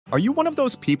Are you one of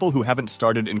those people who haven't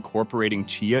started incorporating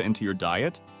chia into your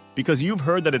diet? Because you've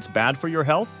heard that it's bad for your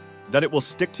health? That it will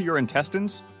stick to your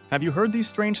intestines? Have you heard these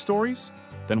strange stories?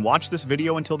 Then watch this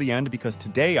video until the end because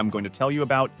today I'm going to tell you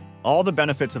about all the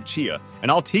benefits of chia, and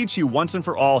I'll teach you once and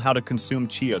for all how to consume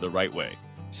chia the right way.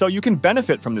 So you can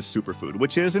benefit from this superfood,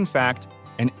 which is, in fact,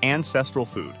 an ancestral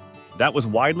food that was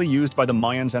widely used by the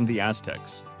Mayans and the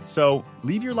Aztecs. So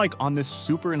leave your like on this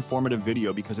super informative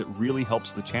video because it really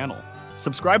helps the channel.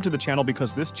 Subscribe to the channel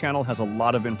because this channel has a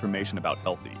lot of information about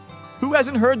healthy. Who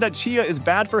hasn't heard that chia is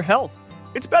bad for health?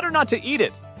 It's better not to eat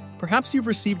it. Perhaps you've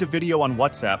received a video on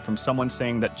WhatsApp from someone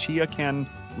saying that chia can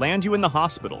land you in the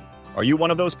hospital. Are you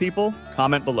one of those people?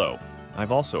 Comment below.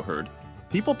 I've also heard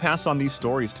people pass on these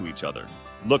stories to each other.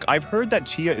 Look, I've heard that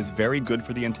chia is very good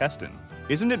for the intestine.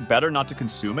 Isn't it better not to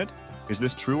consume it? Is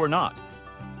this true or not?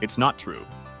 It's not true.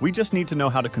 We just need to know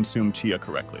how to consume chia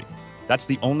correctly. That's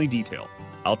the only detail.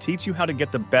 I'll teach you how to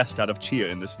get the best out of chia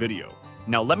in this video.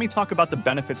 Now let me talk about the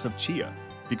benefits of chia,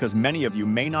 because many of you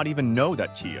may not even know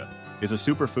that chia is a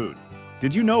superfood.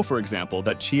 Did you know, for example,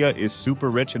 that chia is super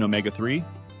rich in omega-3?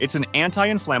 It's an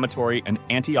anti-inflammatory and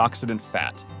antioxidant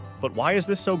fat. But why is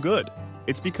this so good?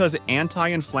 It's because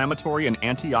anti-inflammatory and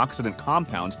antioxidant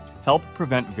compounds help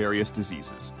prevent various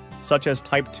diseases, such as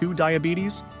type 2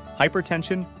 diabetes,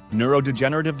 hypertension,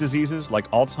 neurodegenerative diseases like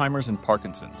Alzheimer's and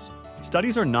Parkinson's.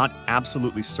 Studies are not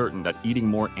absolutely certain that eating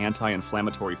more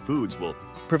anti-inflammatory foods will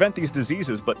prevent these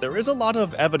diseases, but there is a lot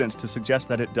of evidence to suggest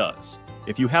that it does.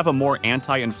 If you have a more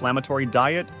anti-inflammatory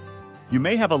diet, you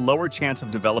may have a lower chance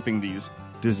of developing these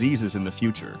diseases in the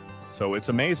future. So it's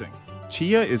amazing.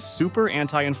 Chia is super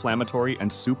anti-inflammatory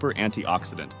and super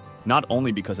antioxidant, not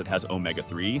only because it has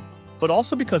omega-3, but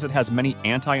also because it has many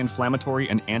anti-inflammatory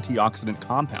and antioxidant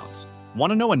compounds.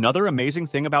 Want to know another amazing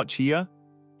thing about chia?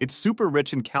 It's super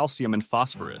rich in calcium and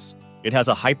phosphorus. It has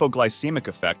a hypoglycemic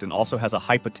effect and also has a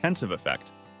hypotensive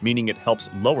effect, meaning it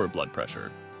helps lower blood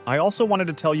pressure. I also wanted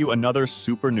to tell you another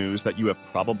super news that you have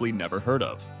probably never heard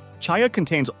of. Chia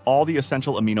contains all the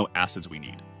essential amino acids we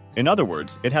need. In other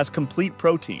words, it has complete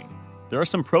protein. There are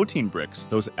some protein bricks,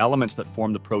 those elements that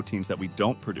form the proteins that we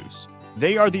don't produce.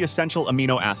 They are the essential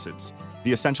amino acids,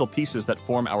 the essential pieces that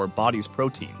form our body's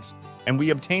proteins, and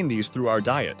we obtain these through our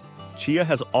diet. Chia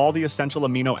has all the essential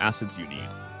amino acids you need.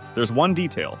 There's one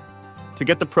detail. To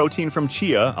get the protein from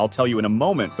chia, I'll tell you in a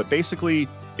moment, but basically,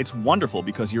 it's wonderful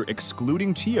because you're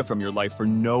excluding chia from your life for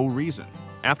no reason.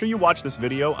 After you watch this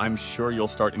video, I'm sure you'll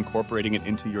start incorporating it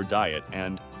into your diet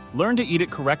and learn to eat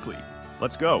it correctly.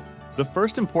 Let's go. The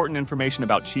first important information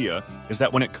about chia is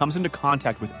that when it comes into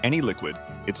contact with any liquid,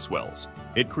 it swells.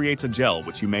 It creates a gel,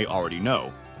 which you may already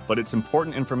know, but it's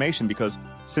important information because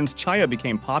since chia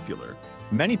became popular,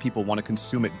 many people want to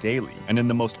consume it daily and in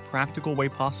the most practical way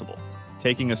possible.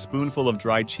 Taking a spoonful of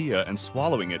dry chia and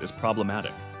swallowing it is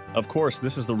problematic. Of course,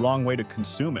 this is the wrong way to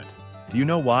consume it. Do you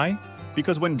know why?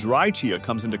 Because when dry chia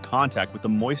comes into contact with the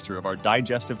moisture of our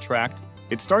digestive tract,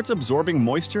 it starts absorbing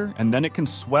moisture and then it can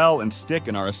swell and stick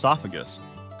in our esophagus,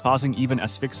 causing even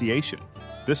asphyxiation.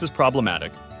 This is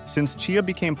problematic. Since chia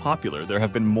became popular, there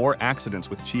have been more accidents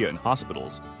with chia in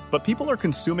hospitals, but people are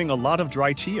consuming a lot of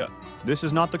dry chia. This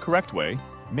is not the correct way.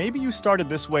 Maybe you started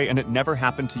this way and it never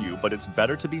happened to you, but it's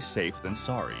better to be safe than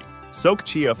sorry. Soak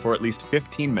chia for at least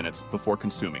 15 minutes before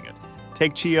consuming it.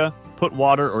 Take chia, put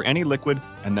water or any liquid,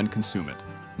 and then consume it.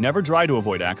 Never dry to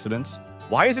avoid accidents.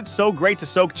 Why is it so great to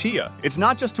soak chia? It's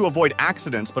not just to avoid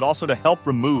accidents, but also to help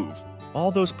remove all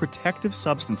those protective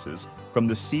substances from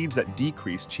the seeds that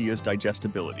decrease chia's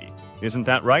digestibility. Isn't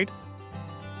that right?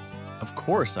 Of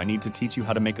course, I need to teach you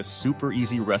how to make a super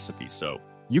easy recipe, so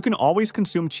you can always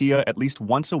consume chia at least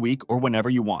once a week or whenever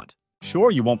you want.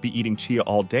 Sure, you won't be eating chia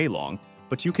all day long,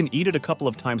 but you can eat it a couple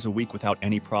of times a week without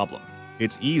any problem.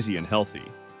 It's easy and healthy.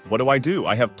 What do?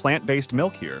 I have plant-based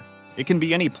milk here. It can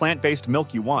be any plant-based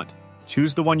milk you want.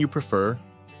 Choose the one you prefer,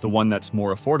 the one that's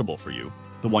more affordable for you,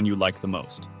 the one you like the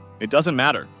most. It doesn't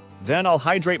matter. Then I'll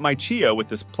hydrate my chia with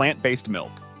this plant-based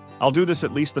milk. I'll do this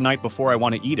at least the night before I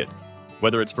want to eat it.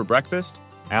 Whether it's for breakfast,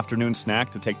 afternoon snack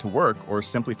to take to work, or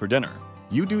simply for dinner.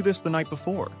 You do this the night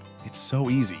before. It's so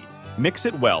easy. Mix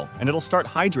it well, and it'll start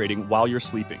hydrating while you're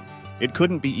sleeping. It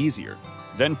couldn't be easier.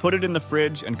 Then put it in the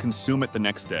fridge and consume it the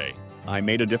next day. I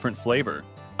made a different flavor.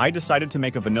 I decided to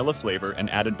make a vanilla flavor and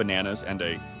added bananas and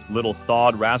a little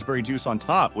thawed raspberry juice on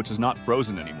top, which is not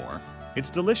frozen anymore. It's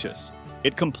delicious.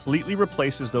 It completely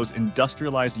replaces those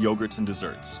industrialized yogurts and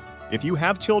desserts. If you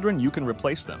have children, you can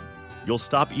replace them. You'll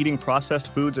stop eating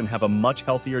processed foods and have a much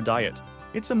healthier diet.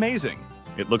 It's amazing.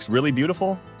 It looks really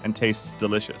beautiful and tastes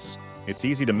delicious. It's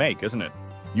easy to make, isn't it?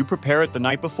 You prepare it the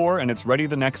night before and it's ready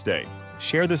the next day.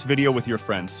 Share this video with your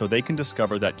friends so they can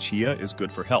discover that chia is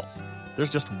good for health. There's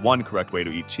just one correct way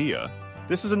to eat chia.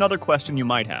 This is another question you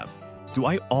might have. Do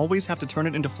I always have to turn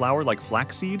it into flour like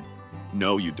flaxseed?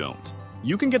 No, you don't.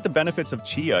 You can get the benefits of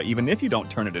chia even if you don't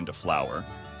turn it into flour.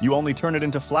 You only turn it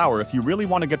into flour if you really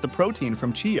want to get the protein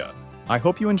from chia. I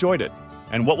hope you enjoyed it.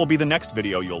 And what will be the next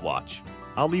video you'll watch?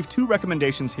 I'll leave 2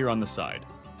 recommendations here on the side.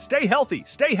 Stay healthy,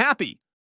 stay happy!